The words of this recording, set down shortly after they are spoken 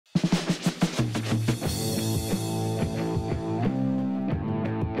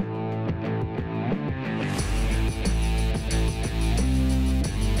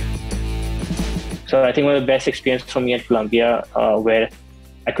So I think one of the best experiences for me at Columbia, where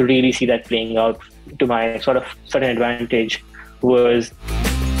I could really see that playing out to my sort of certain advantage, was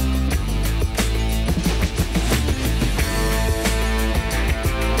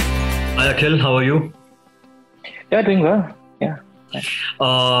Hi Akhil, how are you? yeah, doing well. Yeah.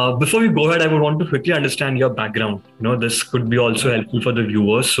 Before we go ahead, I would want to quickly understand your background. This could be also helpful for the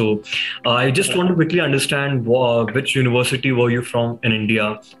viewers. So I just want to quickly understand which university were you from in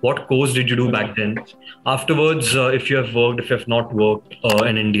India? What course did you do back then? Afterwards, if you have worked, if you have not worked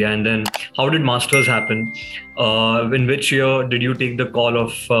in India, and then how did masters happen? In which year did you take the call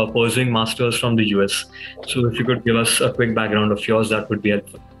of pursuing masters from the US? So if you could give us a quick background of yours, that would be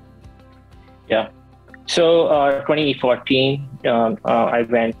helpful. Yeah. So 2014, I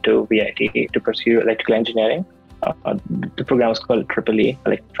went to VIT to pursue electrical engineering. The program was called EEE,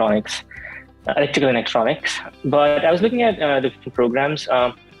 Electrical and Electronics. But I was looking at different programs.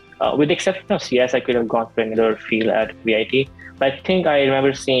 With the exception of CS, I could have gone for another field at VIT. But I think I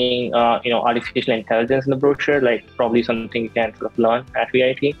remember seeing, artificial intelligence in the brochure, like probably something you can sort of learn at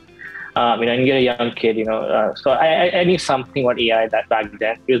VIT. And you're a young kid, so I knew something about AI that back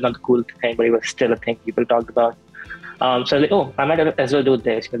then. It was not the cool thing, but it was still a thing people talked about. So I was like, I might as well do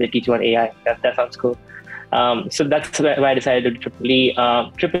this. They teach you about AI. That sounds cool. So that's why I decided to do EEE.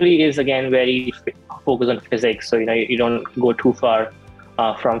 EEE is, again, very focused on physics. So, you don't go too far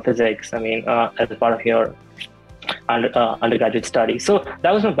from physics, as a part of your undergraduate study. So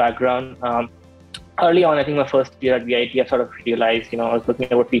that was my background. Early on, I think my first year at VIT, I sort of realized, I was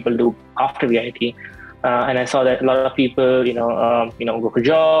looking at what people do after VIT, and I saw that a lot of people, go for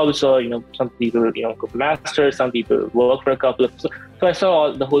jobs, or some people, go for masters, some people work for a couple of. So I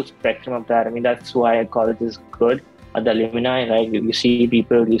saw the whole spectrum of that. That's why college is good. The alumni, right? You see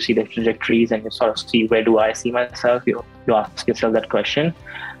people, you see their trajectories, and you sort of see, where do I see myself? You ask yourself that question.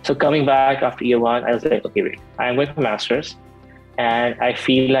 So coming back after year one, I was like, okay, wait, I'm going for masters. And I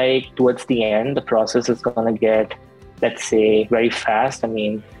feel like towards the end, the process is going to get, let's say, very fast.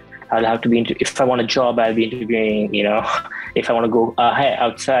 I'll have to be if I want a job, I'll be interviewing, if I want to go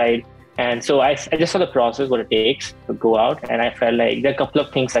outside. And so I just saw the process, what it takes to go out. And I felt like there are a couple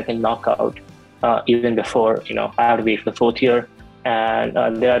of things I can knock out even before, I have to wait for the fourth year.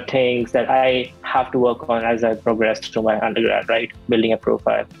 And there are things that I have to work on as I progress through my undergrad, right? Building a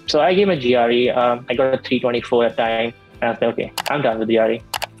profile. So I gave my GRE. I got a 324 at the time. And I was like, okay, I'm done with the GRE.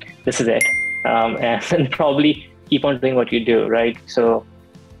 This is it. And probably keep on doing what you do, right? So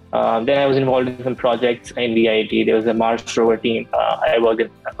then I was involved in some projects in VIT. There was a Mars rover team. I worked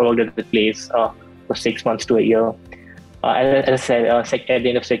at the place for 6 months to a year. As I said, at the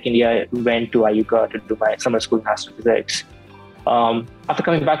end of second year, I went to IUCA to do my summer school in astrophysics. After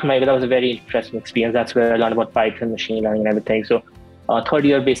coming back from IUCA, that was a very interesting experience. That's where I learned about Python, machine learning, and everything. So third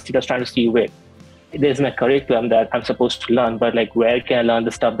year, basically, I was trying to see where there's my curriculum that I'm supposed to learn, but where can I learn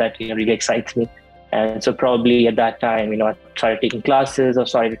the stuff that really excites me? And so probably at that time, I started taking classes, or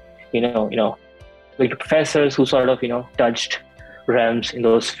started, going to professors who sort of, touched realms in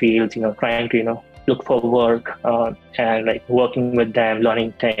those fields, trying to, look for work and working with them,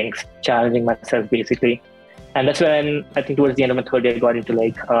 learning things, challenging myself basically. And that's when I think towards the end of my third year, I got into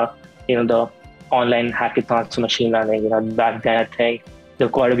the online hackathons for machine learning. Back then, I think there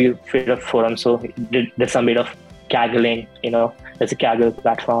were quite a bit of forums, so there's some bit of Kaggling, there's a Kaggle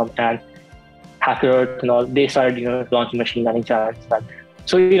platform, and Hacker Earth and all, they started, launching machine learning challenges back then.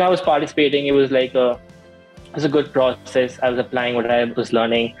 So, I was participating. It was it was a good process. I was applying what I was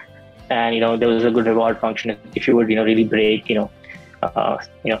learning, and, there was a good reward function if you would, really break,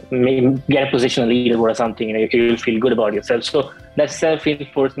 maybe get a position, a leader or something, you'll feel good about yourself. So that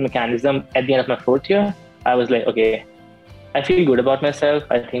self-reinforcing mechanism at the end of my fourth year, I was like, okay, I feel good about myself.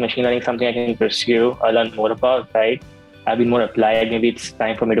 I think machine learning is something I can pursue. I'll learn more about, right? I'll be more applied. Maybe it's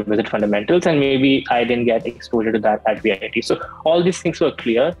time for me to visit fundamentals, and maybe I didn't get exposure to that at VIT. So all these things were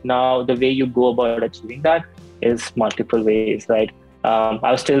clear. Now, the way you go about achieving that is multiple ways, right? I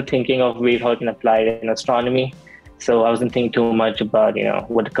was still thinking of ways how I can apply it in astronomy. So I wasn't thinking too much about,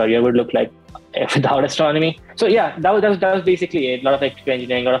 what the career would look like without astronomy. So yeah, that was basically it. A lot of electrical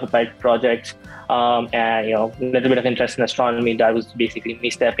engineering, a lot of applied projects, and a little bit of interest in astronomy. That was basically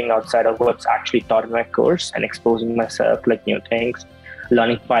me stepping outside of what's actually taught in my course and exposing myself to new things,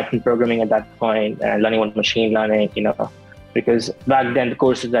 learning Python programming at that point, and learning about machine learning. Because back then the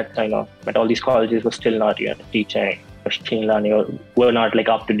courses that at all these colleges were still not teaching machine learning, or were not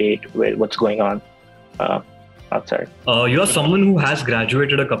up to date with what's going on outside. You are someone who has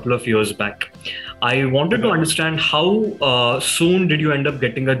graduated a couple of years back. I wanted to understand how soon did you end up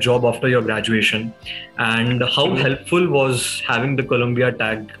getting a job after your graduation, and how helpful was having the Columbia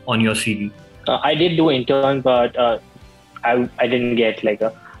tag on your CV? I did do intern, but I didn't get like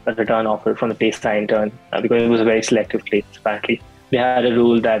a return offer from the place I interned because it was a very selective place. Apparently, they had a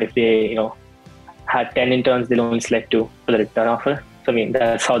rule that if they had 10 interns, they'll only select 2 for the return offer. So I mean,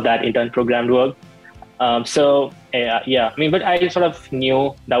 that's how that intern program worked. But I sort of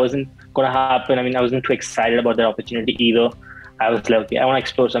knew that wasn't going to happen. I mean, I wasn't too excited about that opportunity either. I was like, okay, I want to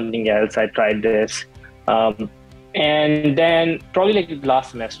explore something else. I tried this. And then probably like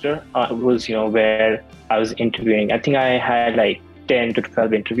last semester was, where I was interviewing. I think I had like 10 to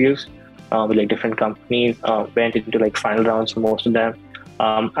 12 interviews with like different companies, went into like final rounds for most of them.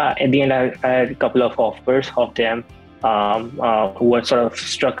 At the end, I had a couple of offers of them. What sort of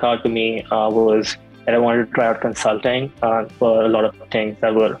struck out to me was that I wanted to try out consulting for a lot of things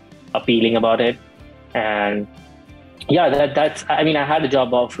that were appealing about it. And yeah, that's, I mean, I had a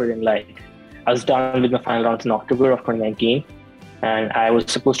job offer in I was done with my final rounds in October of 2019. And I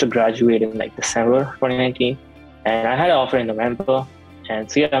was supposed to graduate in like December 2019. And I had an offer in November.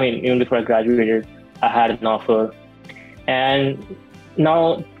 And so, yeah, I mean, even before I graduated, I had an offer. And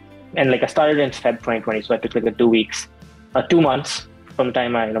now, I started in Feb 2020. So I took like 2 months from the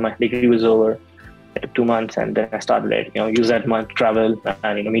time my degree was over. I took 2 months, and then I started it, use that month to travel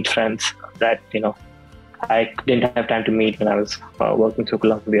and, meet friends that, I didn't have time to meet when I was working through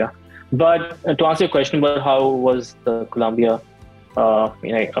Columbia. But to answer your question about how was the Columbia,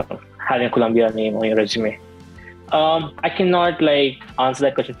 having a Columbia name on your resume, I cannot answer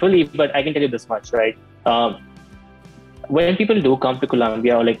that question fully, but I can tell you this much, right? When people do come to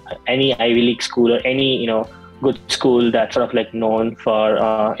Columbia or any Ivy League school or any, good school that's sort of known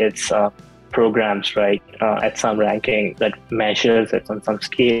for its programs, right? At some ranking that measures it on some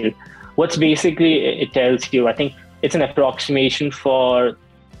scale. What's basically it tells you, I think it's an approximation for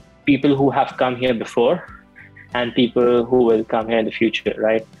people who have come here before and people who will come here in the future,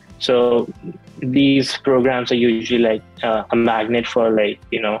 right? So these programs are usually a magnet for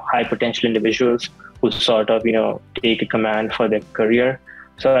high potential individuals who sort of, take a command for their career.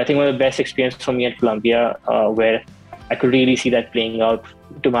 So I think one of the best experiences for me at Columbia, where I could really see that playing out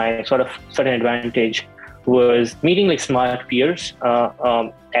to my sort of certain advantage, was meeting smart peers,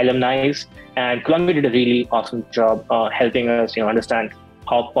 alumni, and Columbia did a really awesome job helping us, understand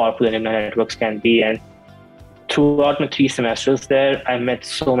how powerful alumni networks can be. And throughout my 3 semesters there, I met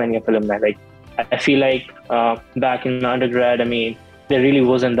so many of alumni. I feel back in my undergrad, I mean, there really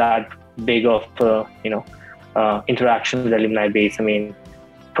wasn't that big of interaction with the alumni base. I mean,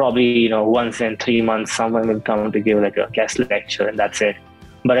 probably once in 3 months, someone will come to give a guest lecture, and that's it.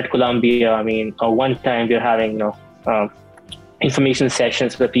 But at Columbia, I mean, one time we're having information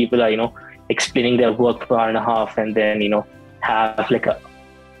sessions where people are explaining their work for an hour and a half, and then have a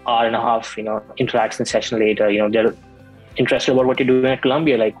hour and a half interaction session later. They're interested about what you're doing at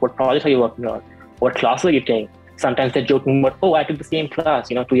Columbia, what projects are you working on, what classes are you taking. Sometimes they're joking about, oh, I took the same class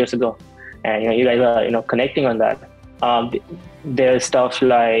 2 years ago, and you guys are connecting on that. There's stuff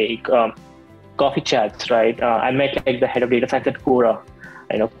like coffee chats, right? I met the head of data science at Quora.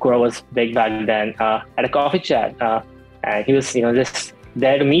 Quora was big back then. At a coffee chat, and he was just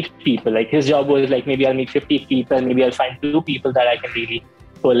there to meet people. His job was maybe I'll meet 50 people, maybe I'll find 2 people that I can really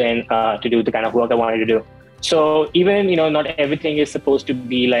pull in to do the kind of work I wanted to do. So even not everything is supposed to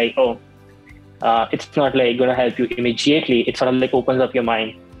be it's not going to help you immediately. It sort of opens up your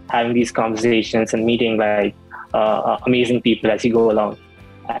mind, having these conversations and meeting amazing people as you go along.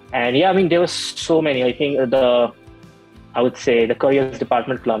 And yeah, I mean, there were so many. I think I would say the careers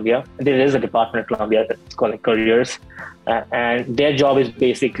department at Columbia, there is a department at Columbia that's called careers, and their job is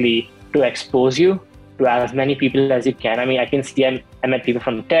basically to expose you to as many people as you can. I mean, I can see I met people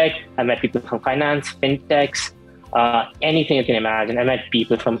from tech, I met people from finance, fintechs, anything you can imagine. I met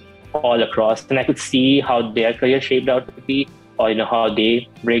people from all across, and I could see how their career shaped out to be, or how they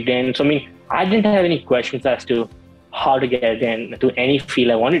break in. So I mean, I didn't have any questions as to how to get into any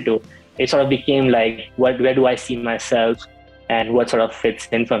field I wanted to. It sort of became where do I see myself and what sort of fits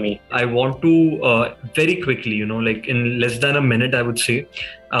in for me. I want to very quickly, in less than a minute, I would say,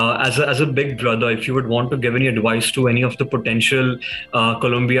 as a big brother, if you would want to give any advice to any of the potential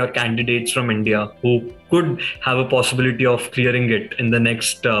Columbia candidates from India who could have a possibility of clearing it in the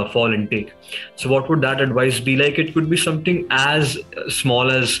next fall intake. So what would that advice be like? It could be something as small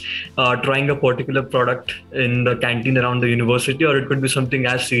as trying a particular product in the canteen around the university, or it could be something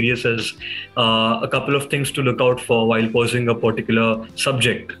as serious as a couple of things to look out for while pursuing a particular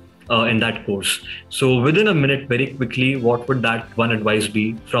subject in that course. So within a minute, very quickly, what would that one advice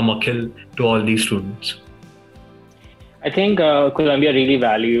be from Akhil to all these students? I think Columbia really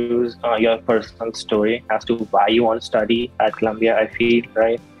values your personal story as to why you want to study at Columbia, I feel,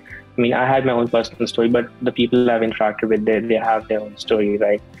 right? I mean, I had my own personal story, but the people I've interacted with, they have their own story,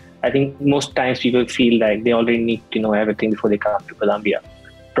 right? I think most times people feel like they already need to know everything before they come to Columbia.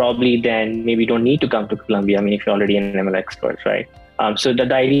 Probably then maybe you don't need to come to Columbia. I mean, if you're already an ML expert, right? So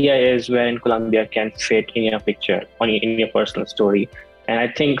the idea is wherein Columbia can fit in your picture, in your personal story. And I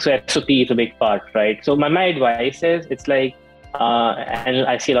think so SOP is a big part, right? So my advice is, it's like, and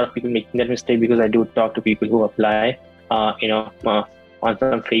I see a lot of people making that mistake because I do talk to people who apply, on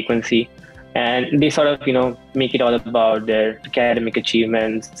some frequency, and they sort of, make it all about their academic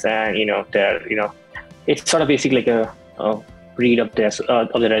achievements and, it's sort of basically like a read of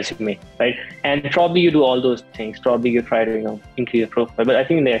the resume, right? And probably you do all those things. Probably you try to, increase your profile. But I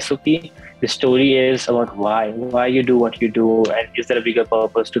think in the SOP, the story is about why you do what you do, and is there a bigger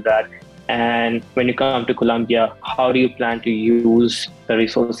purpose to that? And when you come to Columbia, how do you plan to use the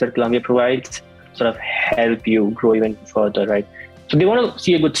resources that Columbia provides, sort of help you grow even further, right? So they want to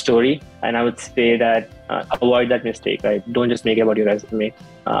see a good story, and I would say that avoid that mistake, right? Don't just make it about your resume.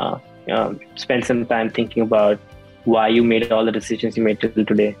 Spend some time thinking about why you made all the decisions you made till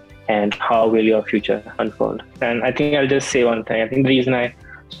today, and how will your future unfold. And I think I'll just say one thing. I think the reason I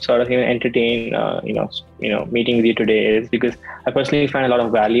sort of entertain meeting with you today is because I personally find a lot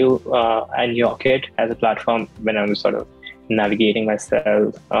of value in Yocket as a platform when I'm sort of navigating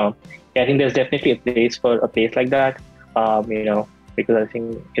myself. I think there's definitely a place for a place like that, because I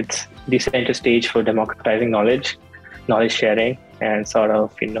think it's the center stage for democratizing knowledge sharing, and sort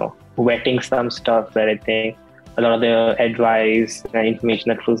of wetting some stuff where I think a lot of the advice and information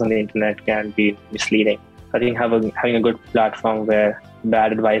that flows on the internet can be misleading. I think having a good platform where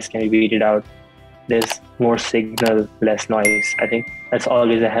bad advice can be weeded out, there's more signal, less noise. I think that's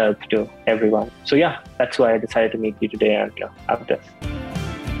always a help to everyone. So yeah, that's why I decided to meet you today and have this.